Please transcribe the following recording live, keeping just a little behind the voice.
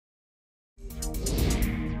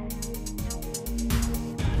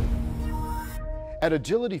At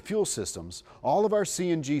Agility Fuel Systems, all of our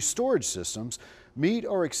CNG storage systems meet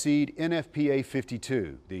or exceed NFPA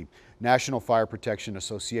 52, the National Fire Protection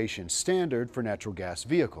Association standard for natural gas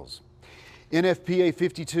vehicles. NFPA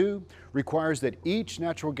 52 requires that each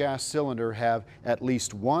natural gas cylinder have at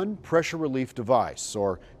least one pressure relief device,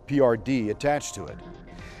 or PRD, attached to it.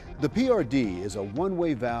 The PRD is a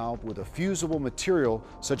one-way valve with a fusible material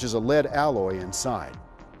such as a lead alloy inside.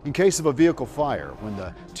 In case of a vehicle fire, when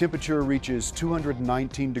the temperature reaches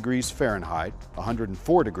 219 degrees Fahrenheit,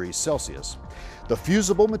 104 degrees Celsius, the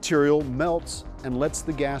fusible material melts and lets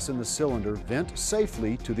the gas in the cylinder vent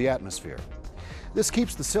safely to the atmosphere. This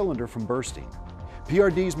keeps the cylinder from bursting.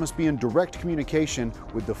 PRDs must be in direct communication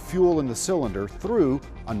with the fuel in the cylinder through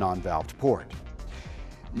a non-valved port.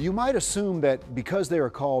 You might assume that because they are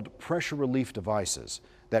called pressure relief devices,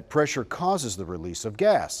 that pressure causes the release of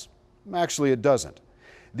gas. Actually, it doesn't.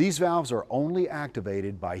 These valves are only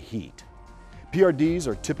activated by heat. PRDs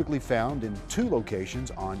are typically found in two locations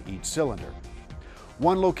on each cylinder.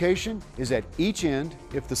 One location is at each end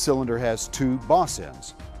if the cylinder has two boss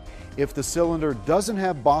ends. If the cylinder doesn't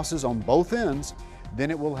have bosses on both ends, then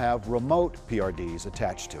it will have remote PRDs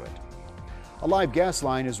attached to it. A live gas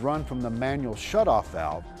line is run from the manual shutoff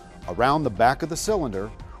valve around the back of the cylinder,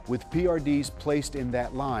 with PRDs placed in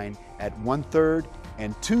that line at 1/3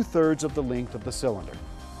 and 2/3 of the length of the cylinder.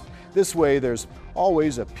 This way, there's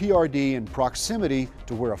always a PRD in proximity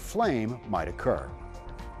to where a flame might occur.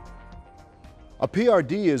 A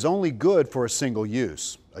PRD is only good for a single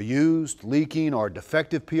use. A used, leaking, or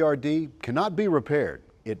defective PRD cannot be repaired.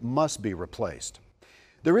 It must be replaced.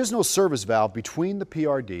 There is no service valve between the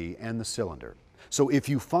PRD and the cylinder. So if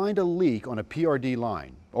you find a leak on a PRD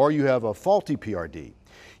line, or you have a faulty PRD,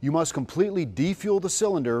 you must completely defuel the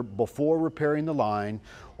cylinder before repairing the line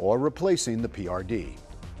or replacing the PRD.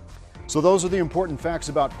 So those are the important facts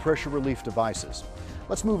about pressure relief devices.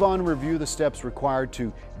 Let's move on and review the steps required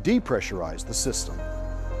to depressurize the system.